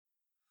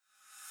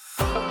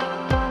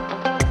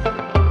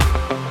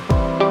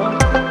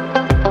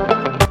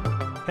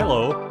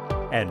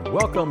and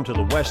welcome to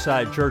the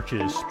Westside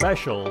Church's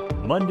special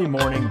Monday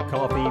Morning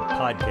Coffee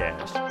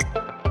Podcast.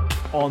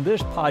 On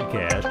this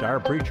podcast, our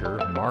preacher,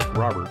 Mark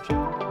Roberts,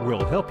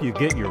 will help you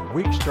get your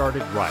week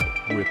started right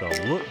with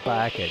a look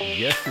back at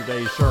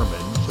yesterday's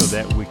sermon so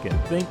that we can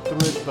think through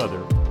it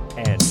further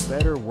and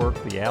better work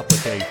the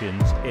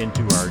applications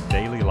into our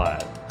daily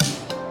lives.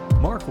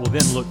 Mark will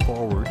then look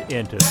forward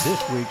into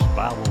this week's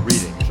Bible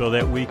reading so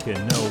that we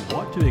can know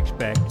what to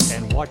expect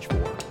and watch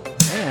for.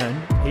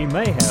 And he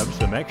may have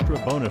some extra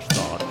bonus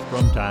thoughts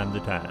from time to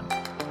time.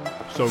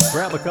 So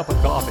grab a cup of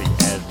coffee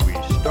as we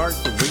start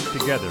the week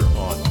together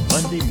on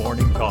Monday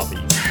Morning Coffee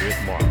with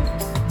Mark.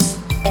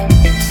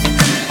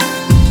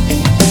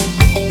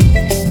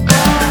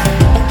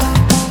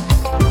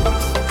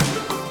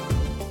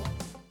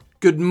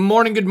 Good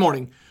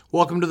morning.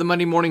 Welcome to the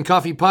Monday Morning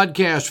Coffee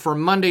Podcast for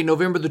Monday,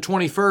 November the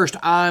 21st.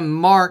 I'm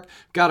Mark.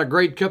 Got a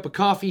great cup of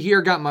coffee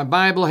here. Got my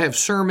Bible, have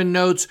sermon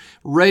notes,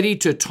 ready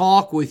to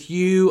talk with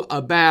you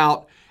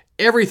about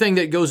everything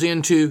that goes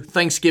into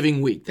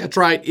Thanksgiving week. That's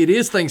right, it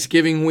is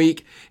Thanksgiving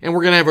week, and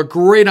we're going to have a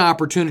great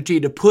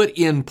opportunity to put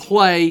in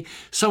play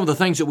some of the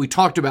things that we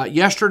talked about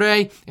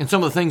yesterday and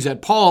some of the things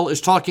that Paul is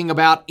talking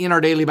about in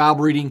our daily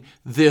Bible reading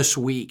this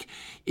week.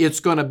 It's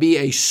going to be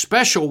a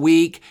special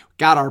week.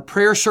 Got our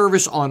prayer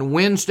service on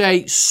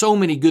Wednesday. So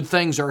many good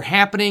things are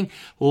happening.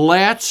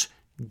 Let's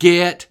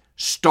get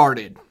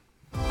started.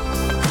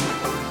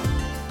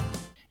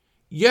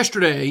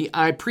 Yesterday,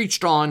 I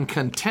preached on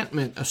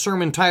contentment, a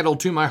sermon titled,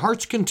 "To My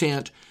Heart's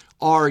Content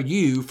Are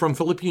You?" from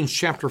Philippians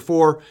chapter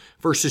 4,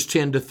 verses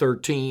 10 to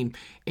 13.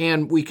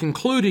 And we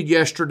concluded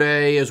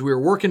yesterday, as we were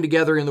working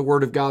together in the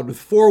Word of God, with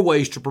 4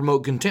 ways to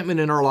promote contentment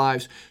in our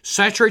lives.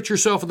 Saturate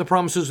yourself in the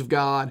promises of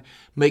God,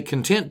 make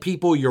content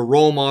people your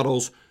role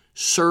models,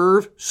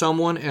 serve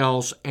someone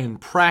else,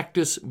 and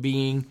practice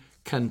being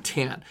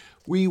content.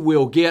 We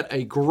will get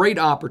a great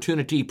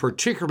opportunity,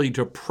 particularly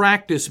to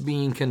practice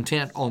being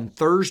content on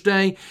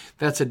Thursday.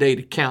 That's a day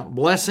to count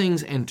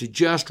blessings and to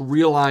just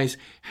realize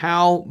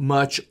how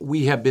much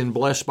we have been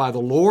blessed by the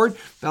Lord.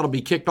 That'll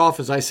be kicked off,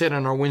 as I said,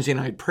 in our Wednesday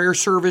night prayer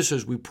service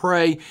as we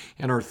pray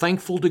and are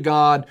thankful to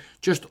God.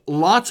 Just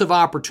lots of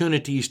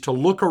opportunities to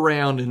look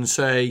around and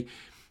say,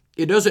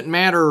 it doesn't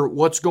matter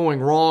what's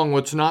going wrong,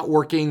 what's not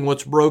working,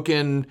 what's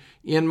broken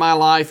in my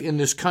life, in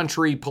this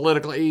country,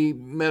 politically,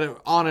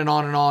 on and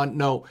on and on.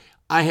 No,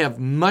 I have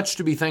much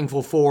to be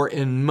thankful for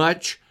and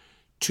much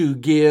to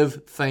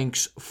give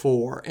thanks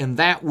for. And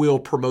that will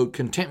promote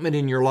contentment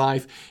in your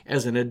life.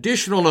 As an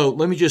additional note,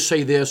 let me just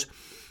say this.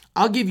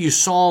 I'll give you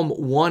Psalm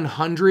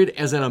 100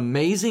 as an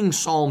amazing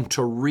psalm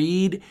to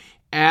read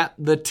at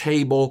the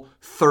table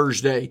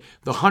Thursday.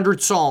 The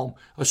 100th Psalm,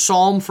 a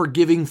psalm for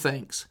giving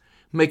thanks.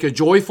 Make a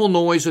joyful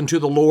noise unto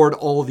the Lord,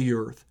 all the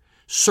earth.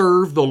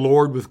 Serve the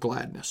Lord with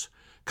gladness.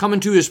 Come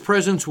into his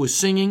presence with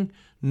singing.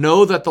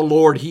 Know that the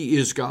Lord, he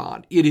is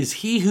God. It is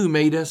he who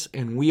made us,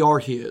 and we are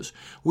his.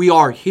 We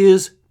are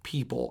his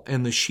people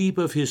and the sheep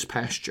of his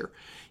pasture.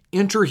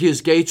 Enter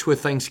his gates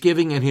with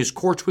thanksgiving and his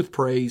courts with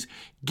praise.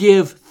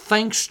 Give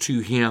thanks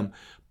to him.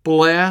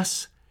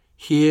 Bless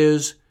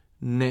his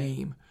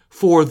name.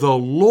 For the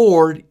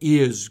Lord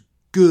is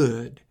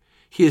good.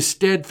 His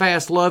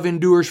steadfast love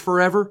endures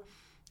forever,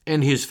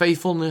 and his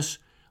faithfulness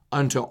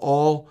unto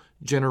all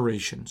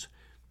generations.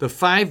 The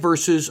 5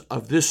 verses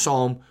of this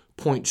psalm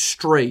point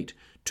straight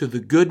to the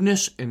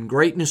goodness and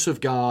greatness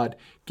of God,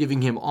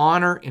 giving him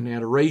honor and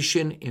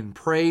adoration and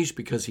praise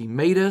because he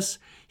made us,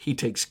 he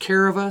takes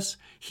care of us,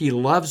 he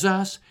loves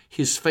us,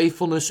 his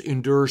faithfulness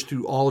endures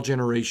through all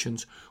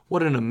generations.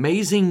 What an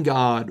amazing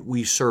God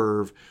we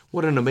serve.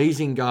 What an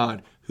amazing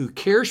God who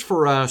cares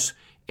for us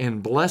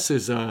and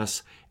blesses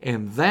us,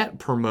 and that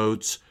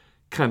promotes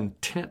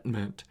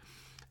contentment.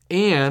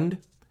 And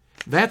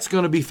that's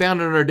going to be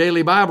found in our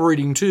daily Bible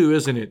reading too,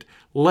 isn't it?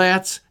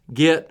 Let's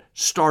get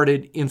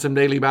started in some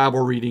daily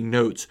Bible reading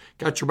notes.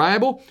 Got your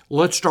Bible?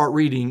 Let's start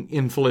reading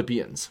in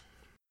Philippians.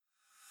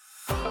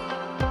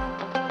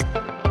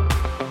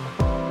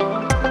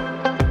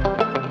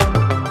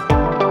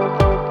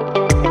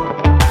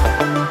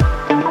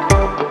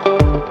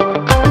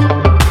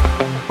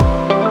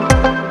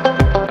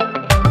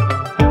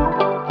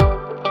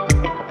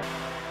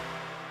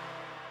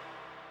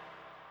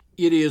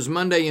 It is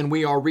Monday, and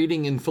we are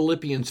reading in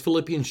Philippians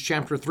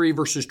chapter 3,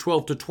 verses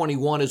 12 to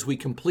 21 as we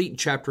complete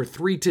chapter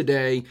 3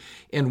 today.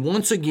 And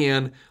once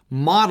again,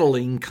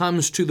 modeling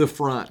comes to the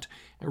front.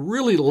 I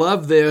really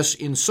love this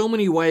in so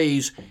many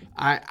ways.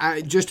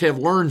 I just have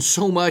learned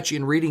so much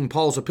in reading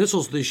Paul's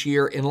epistles this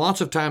year, and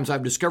lots of times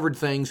I've discovered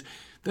things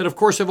that, of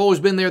course, have always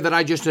been there that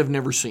I just have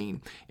never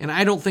seen. And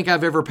I don't think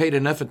I've ever paid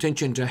enough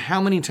attention to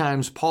how many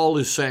times Paul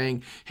is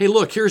saying, hey,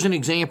 look, here's an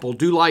example.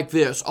 Do like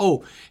this.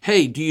 Oh,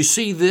 hey, do you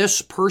see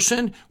this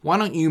person? Why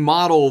don't you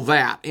model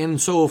that?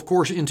 And so, of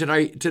course, in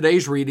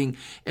today's reading,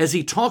 as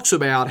he talks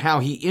about how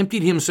he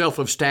emptied himself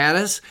of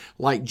status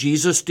like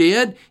Jesus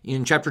did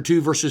in chapter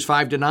 2, verses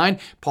 5 to 9,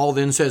 Paul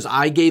then says,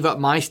 I gave up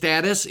my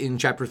status in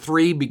chapter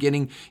 3,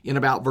 beginning in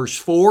about verse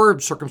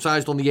 4,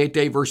 circumcised on the 8th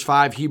day, verse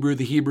 5, Hebrew,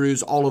 the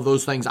Hebrews, all of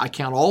those things I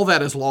count count all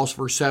that as loss,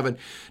 verse 7.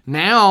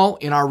 Now,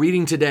 in our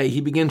reading today,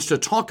 he begins to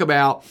talk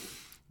about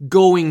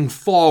going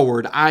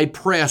forward. I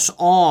press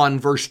on,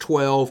 verse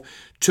 12,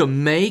 to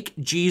make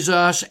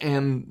Jesus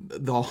and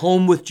the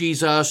home with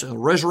Jesus, and the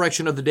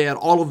resurrection of the dead,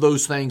 all of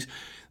those things.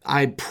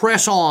 I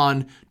press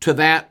on to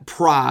that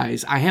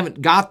prize. I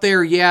haven't got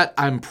there yet.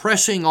 I'm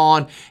pressing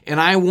on, and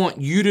I want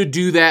you to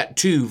do that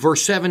too.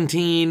 Verse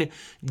 17,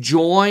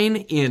 join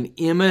in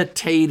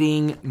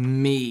imitating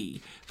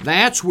me.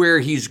 That's where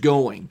he's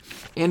going.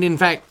 And in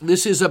fact,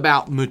 this is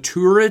about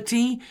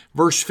maturity.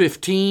 Verse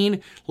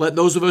 15, let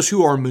those of us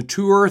who are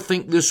mature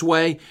think this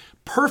way.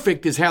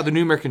 Perfect is how the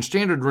New American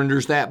Standard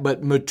renders that,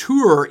 but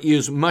mature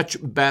is much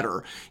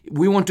better.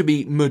 We want to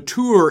be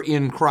mature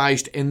in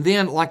Christ. And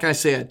then, like I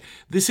said,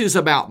 this is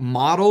about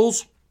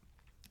models.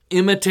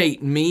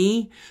 Imitate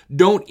me.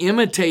 Don't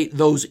imitate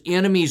those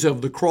enemies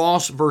of the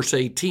cross, verse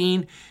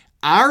 18.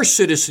 Our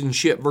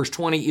citizenship, verse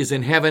 20, is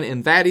in heaven,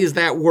 and that is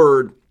that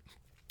word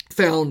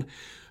found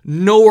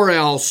nowhere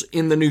else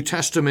in the New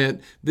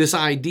Testament. This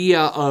idea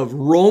of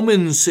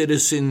Roman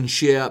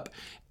citizenship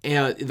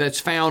that's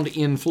found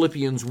in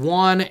Philippians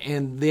 1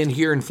 and then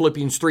here in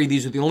Philippians 3.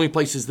 These are the only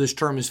places this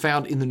term is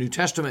found in the New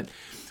Testament.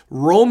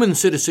 Roman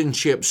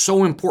citizenship,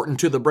 so important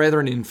to the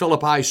brethren in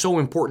Philippi, so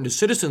important to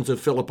citizens of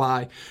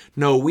Philippi.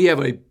 No, we have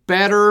a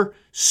better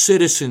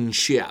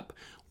citizenship.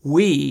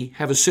 We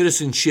have a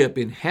citizenship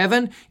in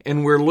heaven,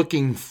 and we're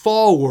looking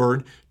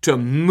forward to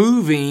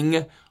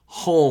moving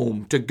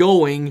home, to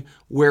going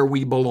where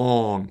we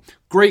belong.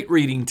 Great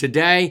reading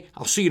today.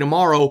 I'll see you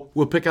tomorrow.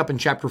 We'll pick up in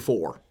chapter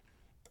 4.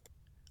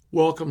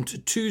 Welcome to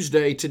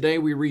Tuesday. Today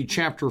we read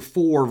chapter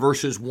 4,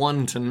 verses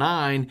 1 to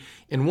 9,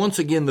 and once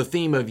again the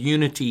theme of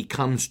unity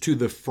comes to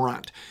the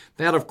front.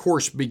 That, of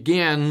course,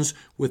 begins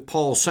with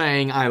Paul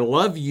saying, I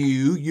love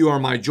you, you are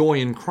my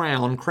joy and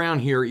crown. Crown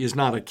here is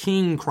not a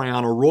king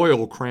crown, a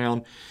royal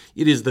crown.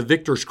 It is the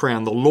victor's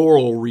crown, the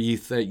laurel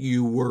wreath that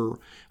you were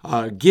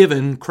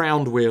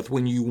crowned with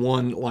when you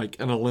won like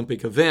an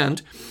Olympic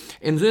event.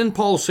 And then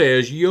Paul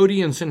says,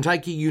 Euodia and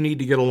Syntyche, you need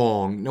to get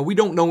along. Now, we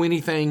don't know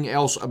anything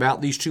else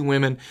about these two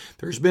women.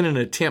 There's been an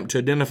attempt to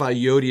identify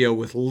Euodia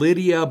with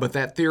Lydia, but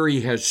that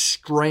theory has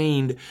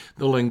strained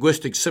the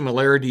linguistic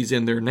similarities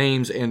in their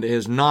names and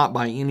has not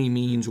by any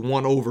means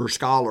won over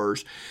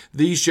scholars.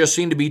 These just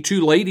seem to be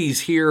two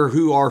ladies here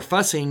who are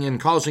fussing and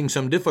causing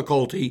some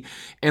difficulty,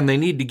 and they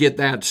need to get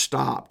that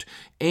stopped.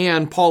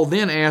 And Paul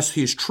then asks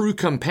his true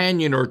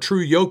companion or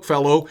true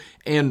yokefellow,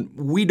 and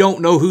we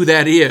don't know who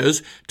that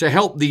is, to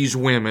help these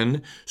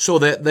women so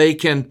that they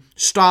can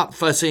stop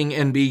fussing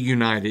and be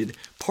united.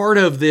 Part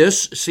of the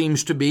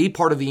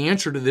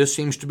answer to this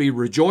seems to be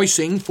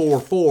rejoicing,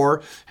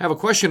 4:4. Have a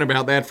question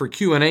about that for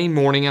Q&A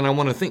morning, and I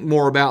want to think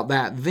more about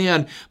that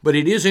then. But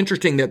it is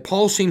interesting that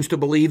Paul seems to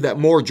believe that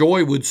more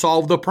joy would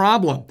solve the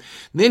problem.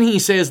 Then he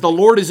says, the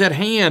Lord is at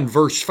hand,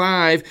 verse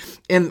 5.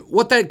 And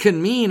what that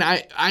can mean,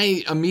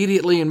 I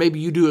immediately, and maybe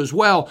you do as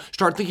well,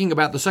 start thinking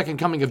about the second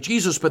coming of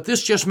Jesus. But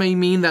this just may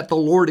mean that the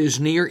Lord is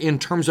near in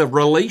terms of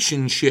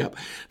relationship,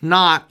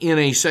 not in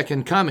a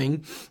second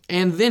coming.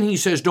 And then he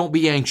says, don't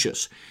be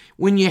anxious.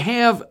 When you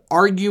have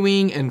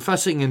arguing and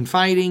fussing and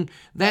fighting,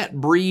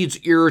 that breeds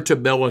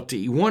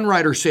irritability. One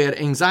writer said,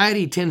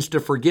 anxiety tends to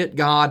forget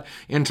God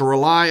and to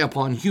rely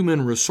upon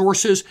human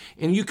resources,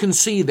 and you can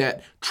see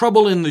that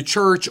trouble in the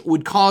church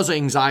would cause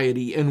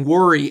anxiety and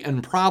worry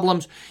and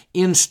problems.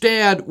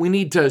 Instead, we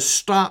need to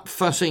stop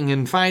fussing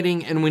and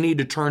fighting, and we need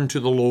to turn to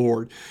the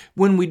Lord.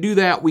 When we do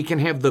that, we can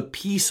have the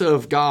peace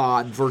of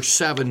God. Verse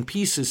 7,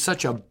 peace is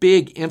such a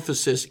big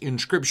emphasis in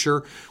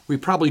Scripture. We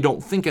probably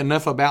don't think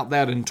enough about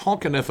that and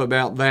talk enough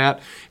about that.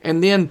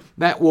 And then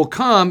that will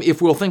come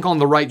if we'll think on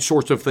the right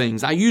sorts of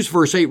things. I used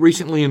verse 8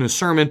 recently in a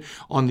sermon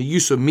on the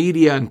use of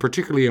media and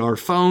particularly our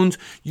phones.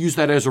 Use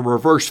that as a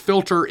reverse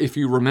filter. If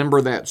you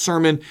remember that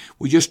sermon,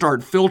 we just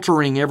start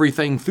filtering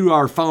everything through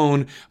our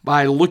phone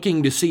by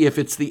looking to see if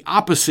it's the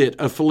opposite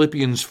of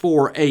Philippians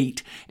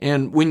 4:8.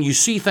 And when you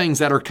see things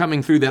that are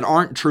coming through that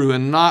aren't true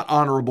and not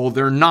honorable,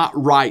 they're not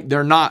right,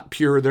 they're not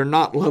pure, they're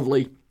not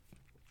lovely,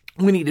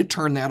 we need to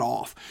turn that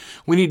off.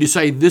 We need to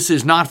say, this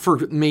is not for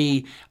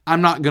me.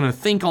 I'm not going to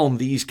think on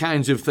these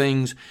kinds of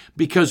things,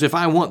 because if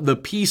I want the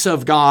peace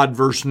of God,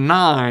 verse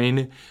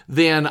 9,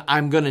 then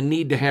I'm going to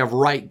need to have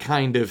right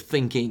kind of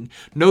thinking.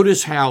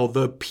 Notice how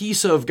the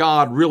peace of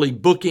God really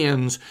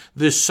bookends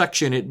this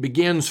section. It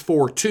begins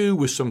 4:2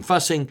 with some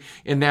fussing,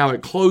 and now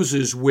it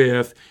closes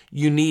with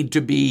you need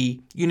to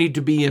be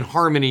in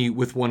harmony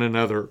with one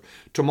another.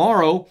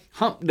 Tomorrow,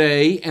 Hump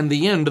Day and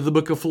the end of the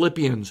book of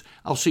Philippians.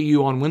 I'll see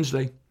you on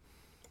Wednesday.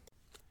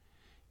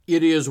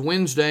 It is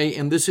Wednesday,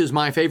 and this is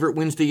my favorite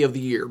Wednesday of the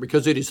year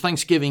because it is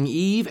Thanksgiving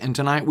Eve, and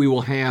tonight we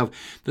will have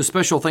the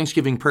special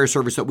Thanksgiving prayer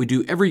service that we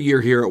do every year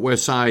here at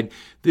Westside.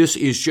 This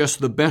is just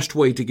the best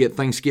way to get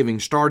Thanksgiving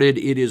started.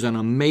 It is an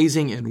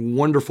amazing and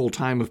wonderful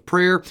time of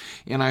prayer,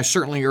 and I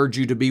certainly urge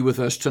you to be with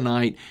us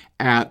tonight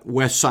at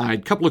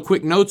Westside. Couple of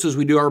quick notes as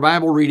we do our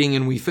Bible reading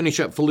and we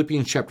finish up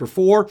Philippians chapter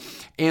 4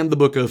 and the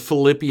book of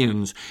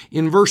Philippians.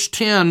 In verse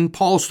 10,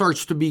 Paul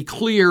starts to be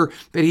clear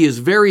that he is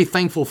very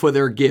thankful for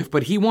their gift,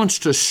 but he wants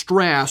to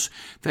stress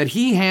that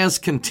he has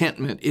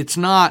contentment. It's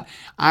not,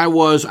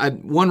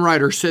 one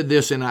writer said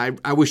this, and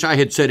I wish I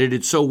had said it.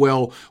 It's so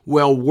well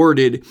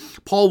worded.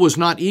 Paul was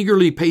not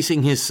eagerly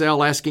pacing his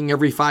cell, asking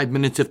every 5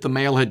 minutes if the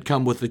mail had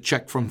come with a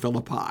check from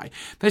Philippi.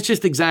 That's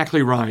just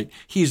exactly right.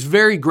 He's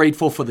very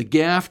grateful for the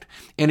gift,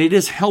 and it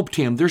has helped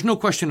him. There's no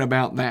question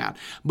about that.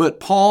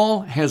 But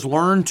Paul has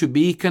learned to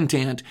be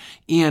content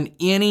in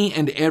any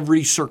and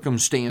every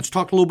circumstance.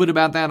 Talked a little bit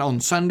about that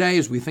on Sunday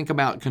as we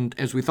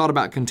thought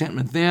about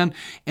contentment then.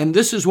 And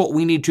this is what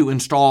we need to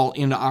install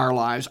into our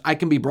lives. I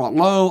can be brought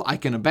low. I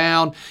can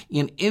abound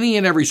in any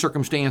and every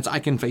circumstance. I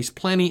can face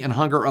plenty and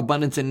hunger,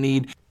 abundance and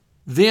need.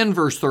 Then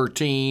verse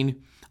 13,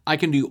 I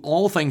can do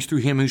all things through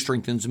him who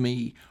strengthens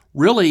me.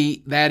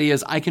 Really, that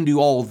is, I can do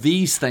all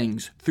these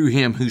things through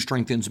him who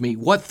strengthens me.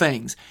 What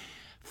things?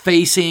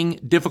 Facing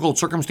difficult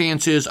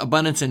circumstances,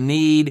 abundance and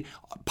need,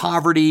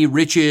 poverty,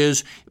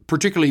 riches,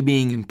 particularly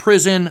being in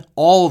prison,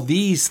 all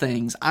these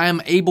things. I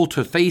am able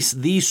to face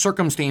these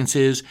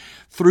circumstances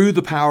through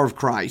the power of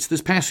Christ.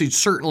 This passage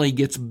certainly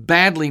gets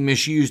badly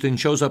misused and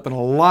shows up in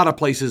a lot of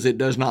places it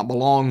does not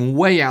belong,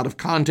 way out of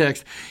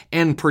context.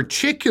 And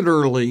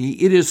particularly,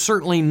 it is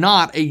certainly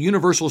not a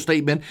universal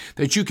statement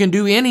that you can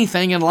do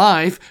anything in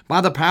life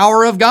by the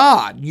power of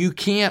God. You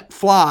can't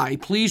fly.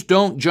 Please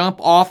don't jump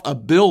off a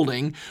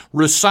building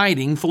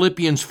reciting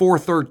Philippians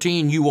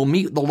 4:13. You will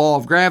meet the law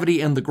of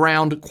gravity and the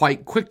ground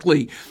quite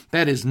quickly.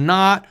 That is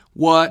not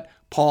what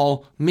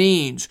Paul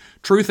means.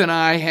 Truth and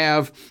I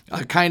have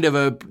a kind of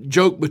a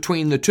joke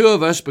between the two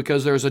of us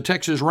because there's a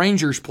Texas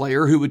Rangers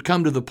player who would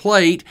come to the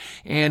plate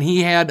and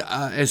he had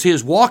as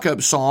his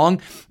walk-up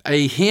song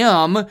a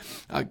hymn,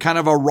 kind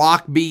of a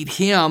rock beat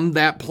hymn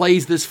that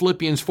plays this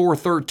Philippians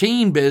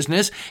 4:13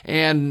 business.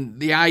 And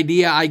the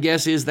idea, I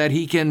guess, is that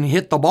he can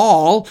hit the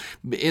ball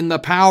in the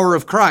power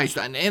of Christ.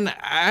 And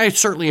I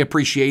certainly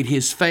appreciate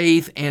his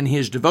faith and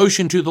his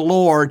devotion to the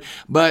Lord,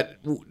 but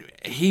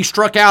he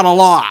struck out a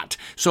lot.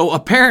 So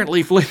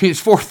apparently Philippians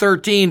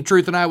 4:13,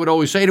 Truth and I would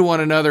always say to one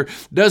another,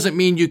 doesn't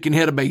mean you can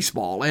hit a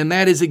baseball. And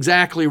that is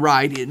exactly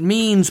right. It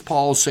means,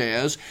 Paul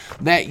says,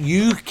 that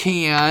you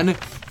can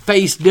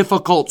face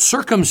difficult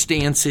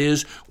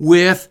circumstances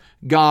with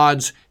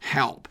God's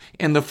help.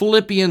 And the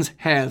Philippians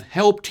have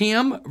helped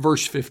him.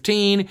 Verse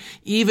 15,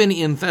 even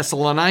in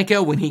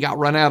Thessalonica when he got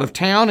run out of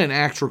town, and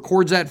Acts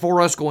records that for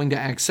us, going to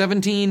Acts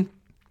 17,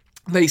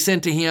 they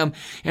sent to him,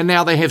 and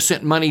now they have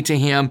sent money to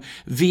him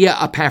via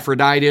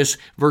Epaphroditus,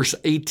 verse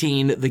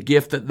 18, the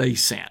gift that they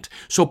sent.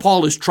 So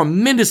Paul is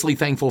tremendously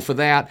thankful for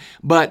that,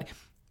 but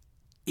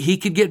he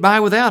could get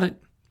by without it.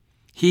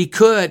 He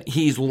could.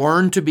 He's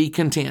learned to be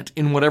content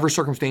in whatever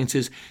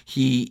circumstances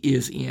he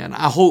is in.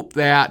 I hope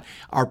that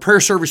our prayer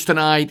service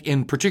tonight,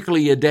 and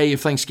particularly a day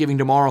of Thanksgiving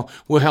tomorrow,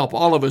 will help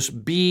all of us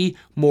be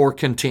more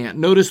content.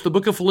 Notice the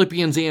book of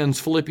Philippians ends,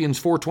 Philippians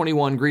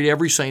 4:21, greet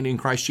every saint in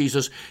Christ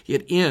Jesus.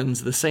 It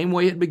ends the same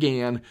way it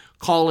began,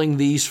 calling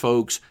these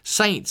folks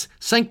saints,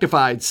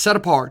 sanctified, set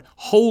apart,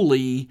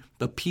 holy,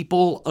 the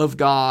people of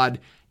God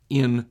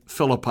in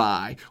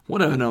Philippi.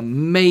 What an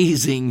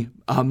amazing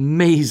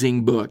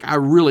book. I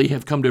really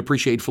have come to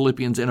appreciate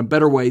Philippians in a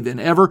better way than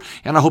ever,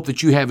 and I hope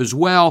that you have as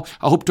well.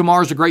 I hope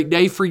tomorrow's a great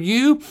day for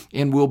you,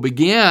 and we'll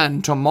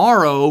begin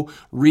tomorrow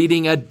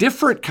reading a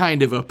different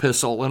kind of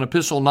epistle, an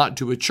epistle not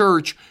to a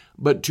church,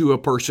 but to a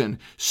person.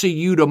 See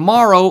you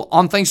tomorrow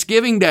on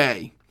Thanksgiving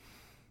Day.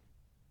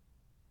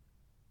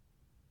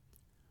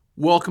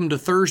 Welcome to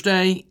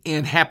Thursday,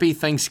 and happy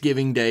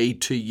Thanksgiving Day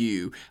to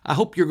you. I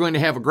hope you're going to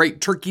have a great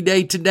turkey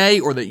day today,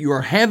 or that you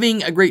are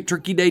having a great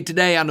turkey day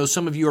today. I know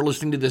some of you are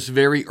listening to this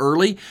very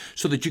early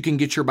so that you can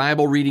get your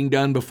Bible reading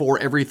done before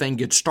everything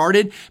gets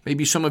started.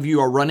 Maybe some of you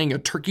are running a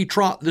turkey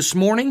trot this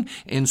morning,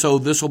 and so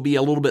this will be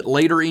a little bit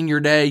later in your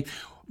day.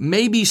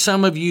 Maybe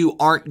some of you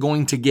aren't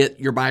going to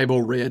get your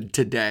Bible read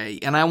today,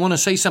 and I want to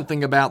say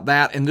something about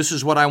that, and this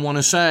is what I want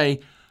to say.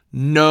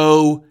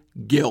 No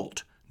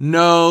guilt.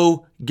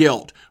 No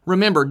guilt.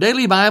 Remember,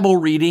 daily Bible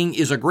reading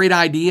is a great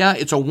idea.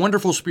 It's a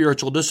wonderful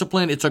spiritual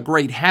discipline. It's a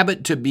great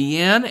habit to be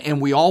in, and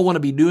we all want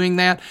to be doing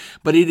that,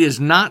 but it is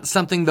not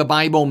something the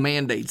Bible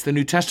mandates. The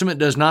New Testament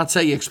does not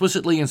say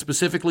explicitly and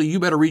specifically, you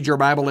better read your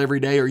Bible every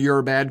day or you're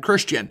a bad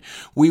Christian.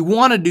 We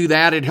want to do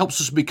that. It helps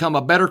us become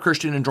a better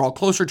Christian and draw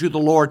closer to the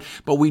Lord,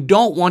 but we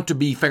don't want to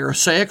be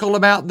pharisaical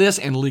about this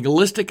and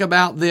legalistic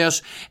about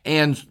this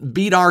and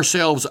beat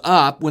ourselves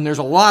up when there's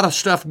a lot of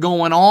stuff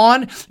going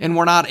on and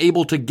we're not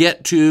able to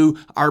get to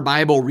our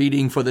Bible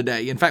reading for the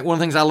day. In fact, one of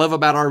the things I love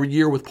about our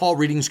Year with Paul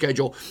reading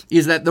schedule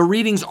is that the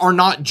readings are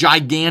not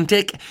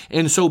gigantic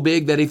and so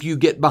big that if you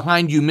get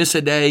behind, you miss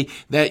a day,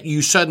 that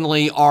you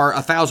suddenly are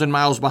 1,000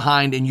 miles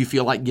behind and you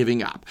feel like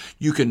giving up.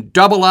 You can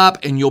double up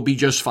and you'll be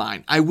just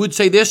fine. I would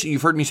say this,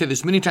 you've heard me say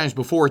this many times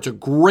before, it's a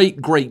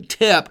great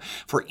tip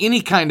for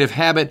any kind of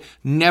habit: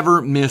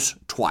 never miss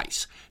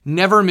twice.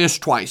 Never miss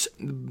twice.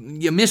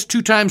 You miss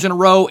 2 times in a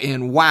row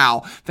and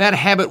wow, that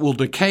habit will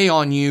decay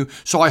on you.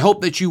 So I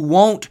hope that you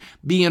won't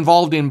be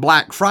involved in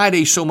Black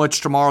Friday so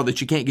much tomorrow that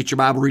you can't get your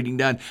Bible reading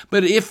done.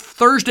 But if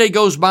Thursday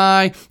goes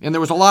by and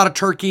there was a lot of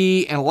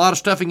turkey and a lot of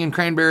stuffing and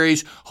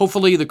cranberries,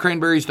 hopefully the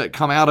cranberries that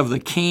come out of the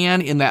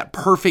can in that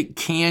perfect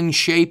can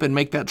shape and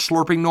make that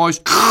slurping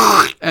noise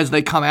as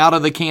they come out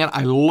of the can.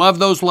 I love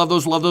those.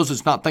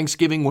 It's not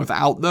Thanksgiving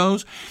without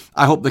those.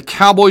 I hope the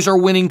Cowboys are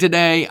winning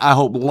today. I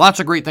hope lots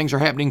of great things are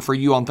happening for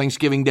you on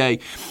Thanksgiving Day.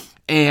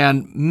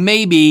 And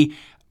maybe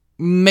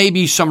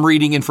some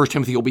reading in 1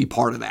 Timothy will be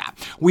part of that.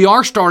 We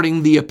are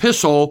starting the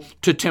epistle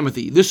to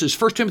Timothy. This is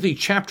 1 Timothy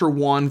chapter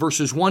 1,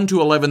 verses 1 to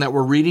 11 that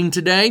we're reading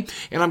today.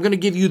 And I'm going to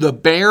give you the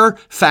bare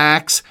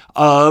facts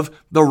of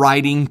the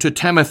writing to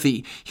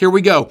Timothy. Here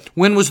we go.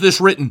 When was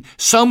this written?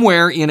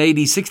 Somewhere in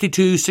AD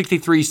 62,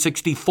 63,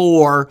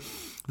 64.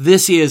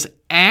 This is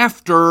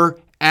after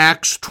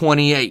Acts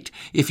 28.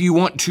 If you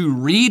want to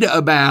read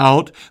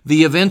about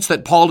the events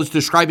that Paul is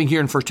describing here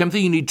in 1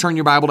 Timothy, you need to turn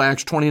your Bible to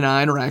Acts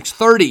 29 or Acts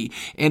 30.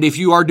 And if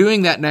you are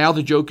doing that now,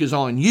 the joke is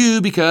on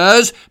you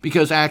because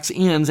Acts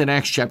ends in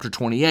Acts chapter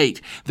 28.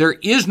 There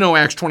is no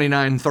Acts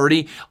 29 and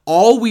 30.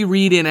 All we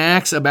read in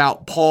Acts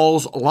about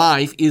Paul's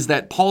life is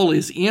that Paul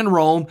is in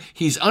Rome,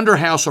 he's under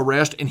house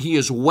arrest, and he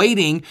is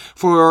waiting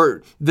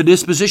for the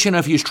disposition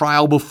of his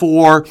trial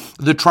before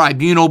the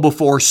tribunal,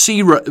 before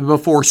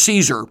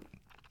Caesar.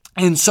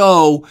 And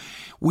so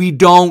we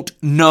don't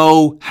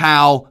know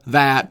how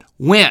that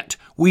went.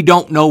 We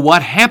don't know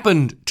what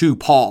happened to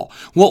Paul.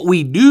 What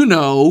we do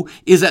know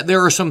is that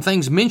there are some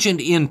things mentioned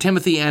in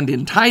Timothy and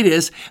in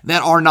Titus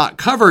that are not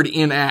covered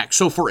in Acts.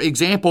 So, for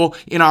example,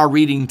 in our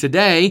reading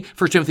today,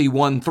 1 Timothy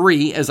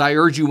 1:3, as I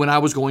urged you when I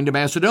was going to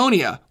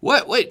Macedonia.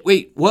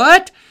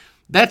 What?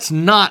 That's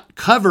not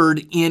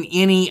covered in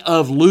any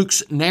of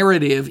Luke's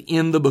narrative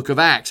in the book of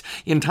Acts.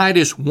 In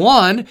Titus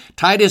 1,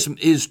 Titus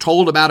is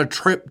told about a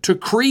trip to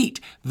Crete.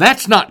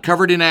 That's not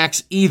covered in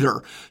Acts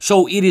either.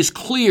 So it is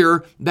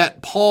clear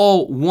that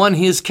Paul won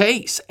his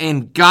case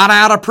and got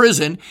out of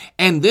prison.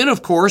 And then,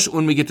 of course,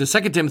 when we get to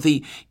 2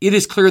 Timothy, it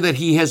is clear that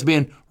he has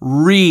been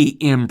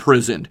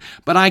re-imprisoned.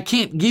 But I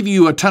can't give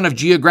you a ton of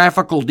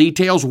geographical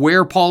details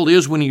where Paul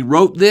is when he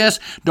wrote this.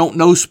 Don't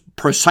know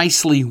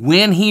precisely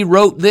when he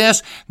wrote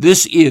this.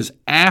 This is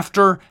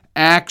after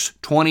Acts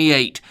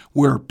 28.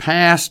 We're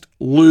past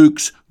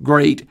Luke's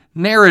great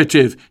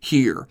narrative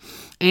here.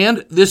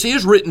 And this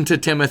is written to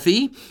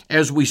Timothy,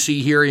 as we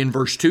see here in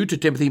verse 2, to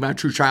Timothy, my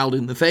true child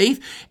in the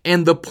faith.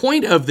 And the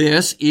point of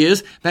this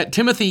is that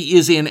Timothy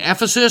is in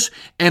Ephesus,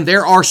 and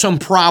there are some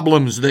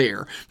problems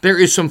there. There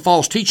is some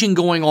false teaching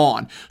going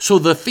on. So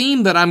the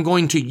theme that I'm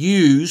going to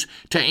use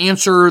to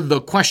answer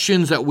the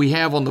questions that we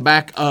have on the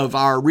back of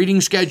our reading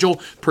schedule,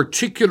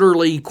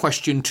 particularly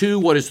question 2,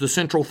 what is the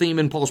central theme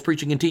in Paul's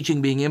preaching and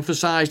teaching being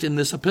emphasized in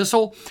this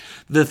epistle?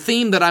 The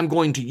theme that I'm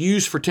going to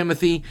use for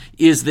Timothy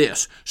is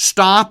this: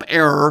 stop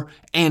error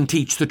and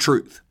teach the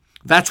truth.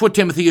 That's what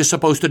Timothy is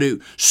supposed to do.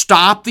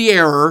 Stop the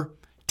error,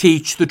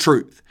 teach the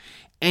truth.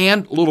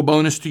 And a little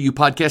bonus to you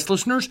podcast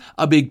listeners,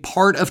 a big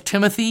part of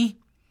Timothy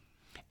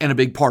and a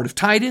big part of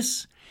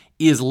Titus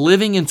is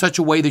living in such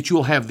a way that you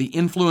will have the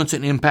influence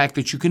and impact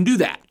that you can do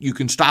that. You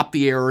can stop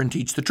the error and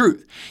teach the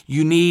truth.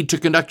 You need to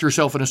conduct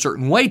yourself in a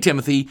certain way,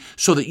 Timothy,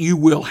 so that you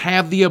will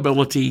have the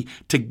ability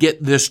to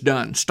get this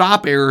done.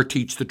 Stop error,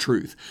 teach the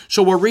truth.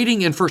 So we're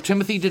reading in 1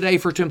 Timothy today,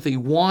 1 Timothy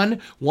 1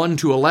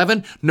 to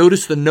 11.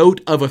 Notice the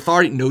note of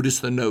authority. Notice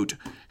the note.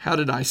 How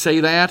did I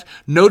say that?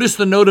 Notice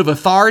the note of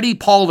authority.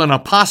 Paul, an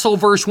apostle,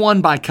 verse 1,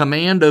 by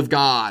command of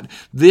God.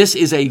 This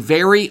is a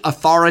very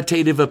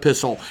authoritative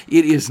epistle.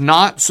 It is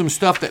not some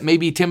stuff that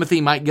maybe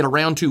Timothy might get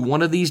around to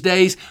one of these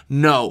days.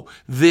 No,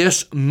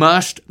 this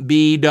must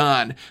be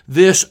done.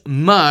 This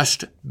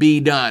must be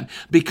done.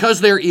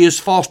 Because there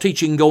is false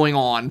teaching going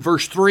on.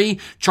 Verse 3,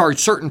 charge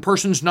certain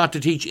persons not to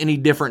teach any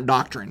different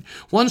doctrine.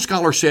 One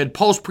scholar said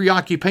Paul's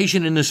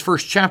preoccupation in this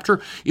first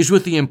chapter is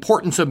with the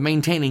importance of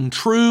maintaining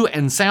true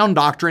and sound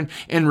doctrine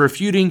and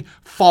refuting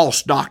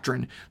false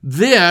doctrine.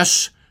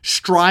 This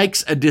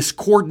strikes a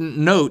discordant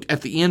note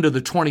at the end of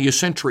the 20th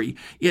century.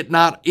 It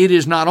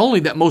is not only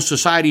that most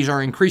societies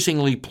are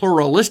increasingly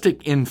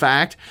pluralistic, in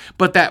fact,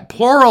 but that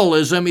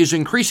pluralism is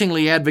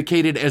increasingly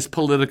advocated as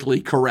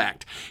politically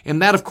correct.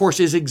 And that, of course,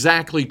 is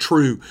exactly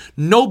true.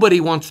 Nobody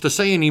wants to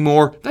say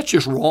anymore, that's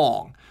just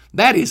wrong.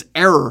 That is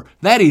error.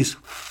 That is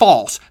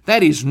false.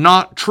 That is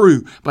not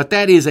true. But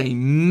that is a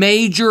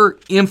major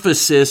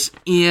emphasis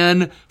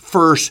in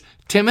 1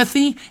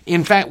 Timothy.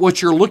 In fact,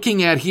 what you're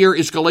looking at here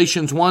is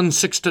Galatians 1,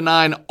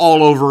 6-9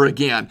 all over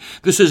again.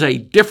 This is a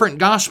different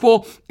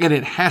gospel, and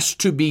it has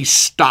to be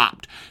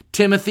stopped.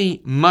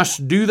 Timothy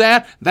must do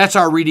that. That's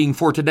our reading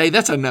for today.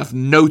 That's enough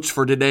notes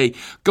for today.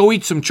 Go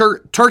eat some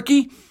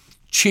turkey.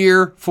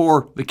 Cheer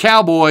for the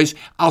Cowboys.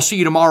 I'll see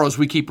you tomorrow as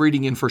we keep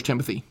reading in 1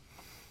 Timothy.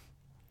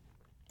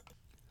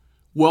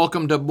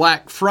 Welcome to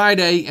Black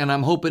Friday, and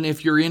I'm hoping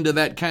if you're into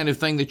that kind of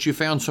thing that you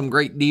found some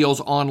great deals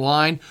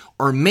online,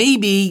 or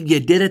maybe you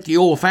did it the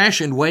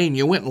old-fashioned way and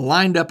you went and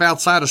lined up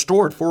outside a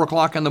store at 4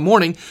 o'clock in the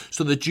morning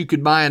so that you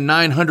could buy a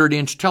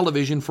 900-inch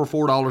television for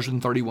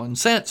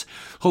 $4.31.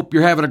 Hope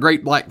you're having a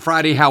great Black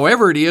Friday,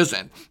 however it is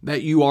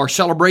that you are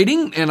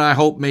celebrating, and I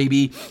hope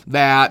maybe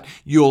that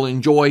you'll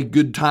enjoy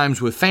good times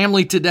with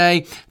family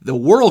today. The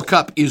World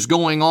Cup is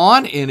going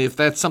on, and if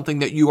that's something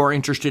that you are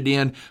interested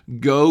in,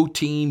 go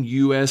Team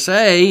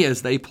USA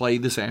as they play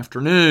this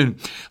afternoon.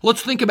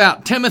 Let's think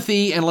about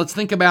Timothy, and let's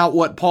think about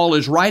what Paul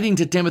is writing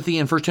to Timothy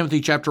in 1 Timothy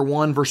chapter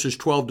 1, verses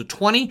 12 to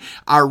 20,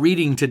 our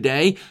reading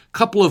today.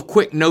 Couple of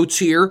quick notes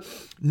here.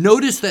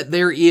 Notice that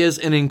there is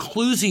an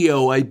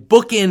inclusio, a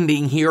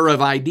bookending here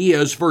of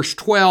ideas. Verse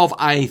 12,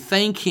 I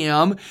thank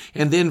him.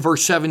 And then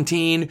verse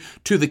 17,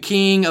 to the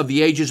King of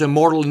the ages,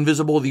 immortal,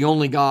 invisible, the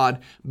only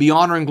God, be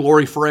honor and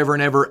glory forever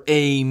and ever.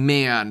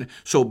 Amen.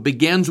 So it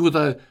begins with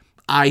a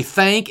I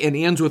thank and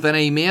ends with an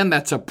amen.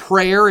 That's a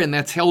prayer, and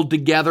that's held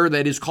together.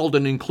 That is called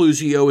an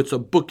inclusio. It's a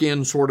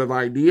bookend sort of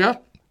idea.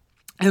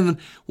 And,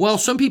 well,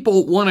 some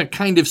people want to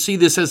kind of see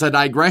this as a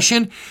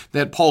digression,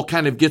 that Paul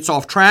kind of gets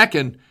off track.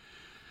 And,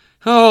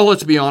 oh,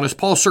 let's be honest,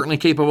 Paul's certainly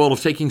capable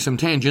of taking some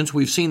tangents.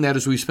 We've seen that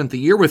as we spent the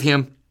year with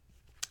him.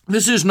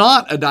 This is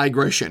not a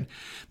digression.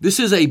 This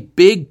is a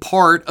big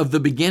part of the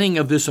beginning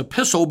of this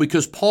epistle,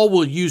 because Paul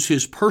will use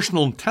his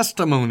personal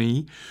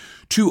testimony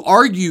to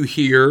argue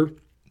here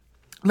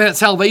that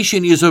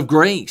salvation is of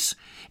grace,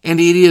 and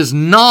it is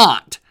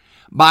not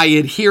by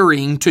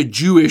adhering to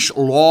Jewish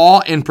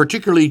law, and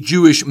particularly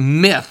Jewish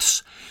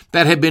myths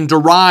that have been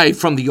derived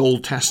from the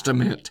Old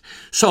Testament.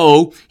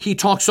 So he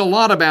talks a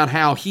lot about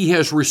how he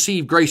has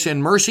received grace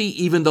and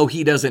mercy even though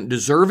he doesn't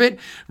deserve it.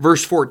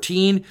 Verse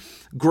 14,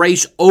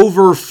 grace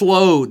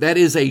overflowed. That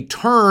is a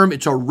term,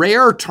 it's a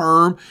rare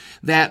term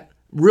that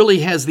really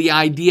has the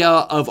idea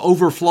of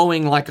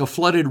overflowing like a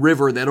flooded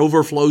river that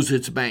overflows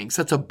its banks.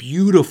 That's a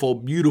beautiful,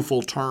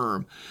 beautiful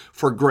term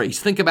for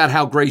grace. Think about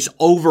how grace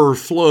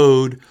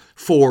overflowed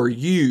for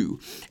you.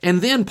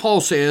 And then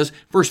Paul says,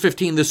 verse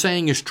 15, the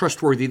saying is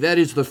trustworthy. That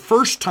is the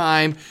first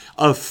time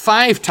of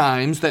 5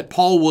 times that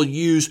Paul will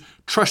use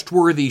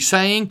trustworthy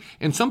saying.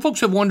 And some folks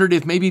have wondered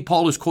if maybe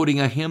Paul is quoting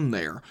a hymn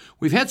there.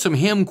 We've had some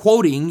hymn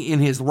quoting in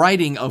his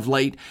writing of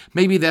late.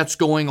 Maybe that's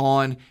going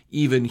on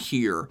even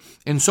here.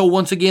 And so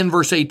once again,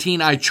 verse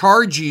 18, I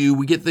charge you,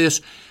 we get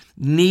this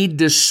need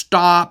to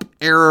stop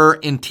error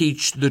and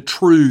teach the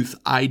truth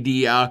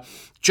idea.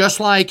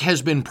 Just like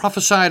has been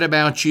prophesied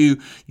about you,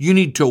 you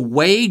need to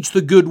wage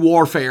the good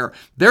warfare.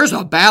 There's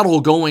a battle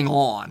going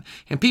on,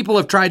 and people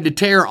have tried to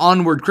tear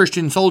Onward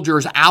Christian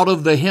Soldiers out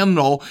of the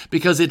hymnal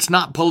because it's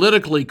not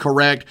politically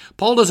correct.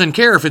 Paul doesn't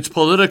care if it's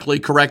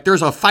politically correct.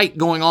 There's a fight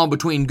going on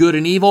between good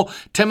and evil.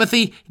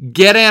 Timothy,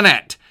 get in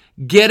it.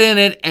 Get in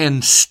it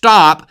and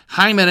stop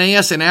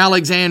Hymenaeus and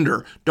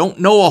Alexander. Don't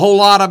know a whole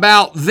lot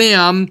about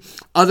them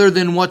other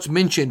than what's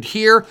mentioned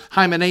here.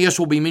 Hymenaeus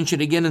will be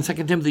mentioned again in 2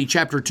 Timothy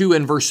chapter 2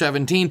 and verse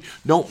 17.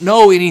 Don't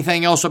know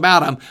anything else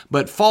about him,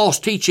 but false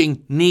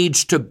teaching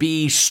needs to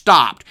be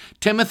stopped.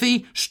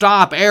 Timothy,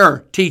 stop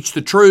error, teach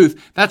the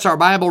truth. That's our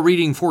Bible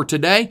reading for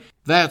today.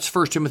 That's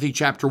 1 Timothy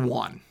chapter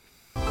 1.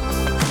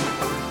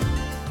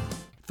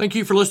 Thank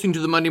you for listening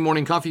to the Monday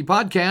Morning Coffee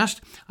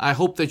Podcast. I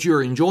hope that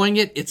you're enjoying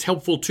it. It's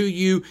helpful to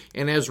you,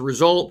 and as a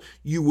result,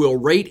 you will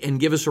rate and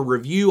give us a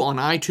review on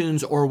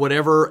iTunes or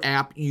whatever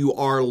app you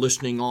are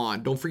listening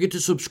on. Don't forget to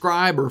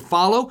subscribe or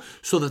follow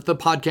so that the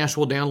podcast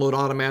will download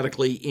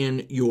automatically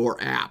in your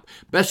app.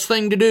 Best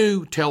thing to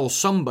do, tell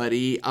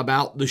somebody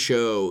about the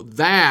show.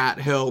 That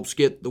helps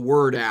get the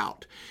word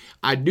out.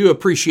 I do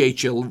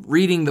appreciate you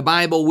reading the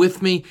Bible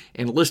with me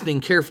and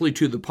listening carefully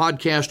to the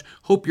podcast.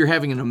 Hope you're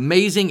having an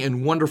amazing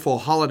and wonderful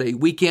holiday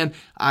weekend.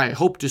 I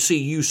hope to see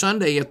you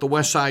Sunday at the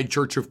Westside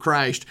Church of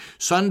Christ.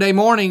 Sunday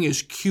morning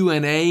is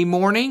Q&A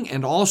morning,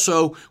 and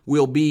also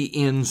we'll be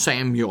in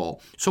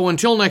Samuel. So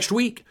until next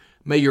week,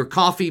 may your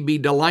coffee be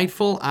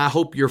delightful. I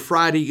hope your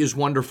Friday is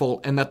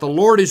wonderful and that the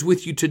Lord is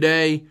with you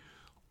today,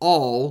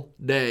 all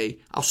day.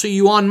 I'll see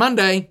you on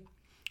Monday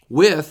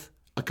with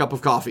a cup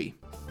of coffee.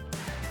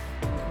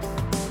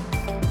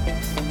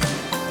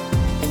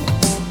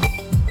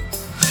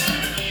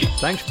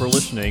 Thanks for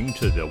listening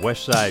to the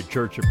Westside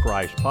Church of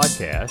Christ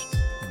podcast,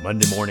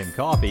 Monday Morning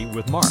Coffee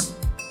with Mark.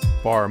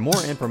 For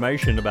more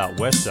information about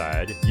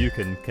Westside, you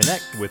can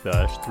connect with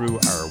us through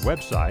our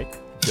website,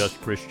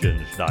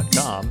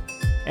 justchristians.com,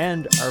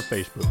 and our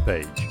Facebook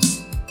page.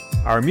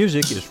 Our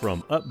music is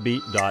from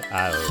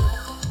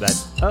Uppbeat.io.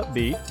 That's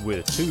Uppbeat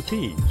with 2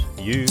 P's,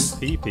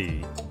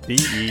 UPPBEAT,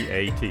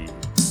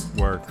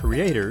 where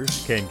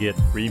creators can get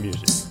free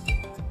music.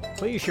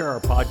 Please share our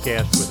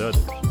podcast with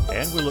others,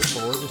 and we look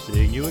forward to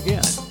seeing you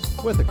again,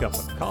 with a cup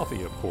of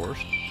coffee, of course,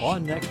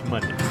 on next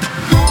Monday.